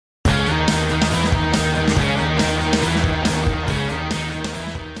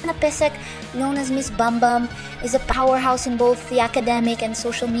Pessack, known as Miss Bum Bum, is a powerhouse in both the academic and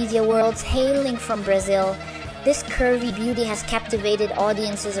social media worlds. Hailing from Brazil, this curvy beauty has captivated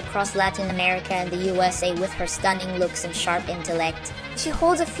audiences across Latin America and the USA with her stunning looks and sharp intellect. She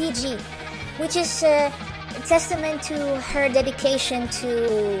holds a Fiji, which is a testament to her dedication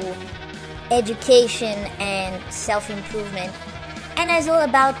to education and self-improvement, and is all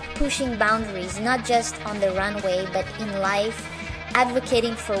about pushing boundaries, not just on the runway but in life,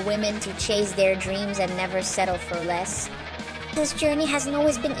 advocating for women to chase their dreams and never settle for less. This journey hasn't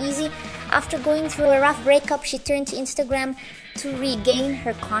always been easy. After going through a rough breakup, she turned to Instagram to regain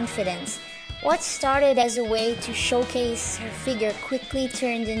her confidence. What started as a way to showcase her figure quickly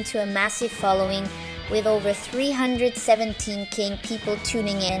turned into a massive following, with over 317k people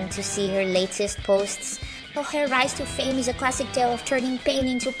tuning in to see her latest posts. So her rise to fame is a classic tale of turning pain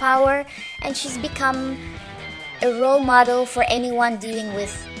into power, and she's become a role model for anyone dealing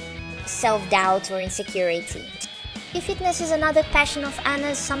with self-doubt or insecurity. Fitness is another passion of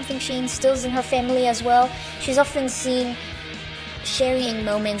Anna's, something she instills in her family as well. She's often seen sharing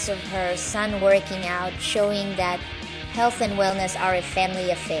moments of her son working out, showing that health and wellness are a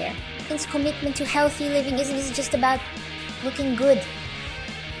family affair. His commitment to healthy living isn't just about looking good.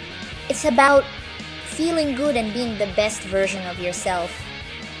 It's about feeling good and being the best version of yourself.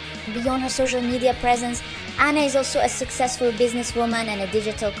 Beyond her social media presence, Ana is also a successful businesswoman and a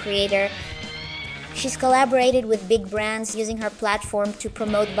digital creator. She's collaborated with big brands using her platform to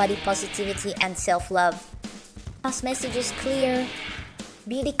promote body positivity and self-love. Her message is clear: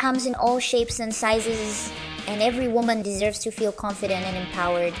 beauty comes in all shapes and sizes, and every woman deserves to feel confident and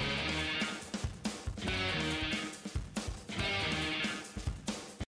empowered.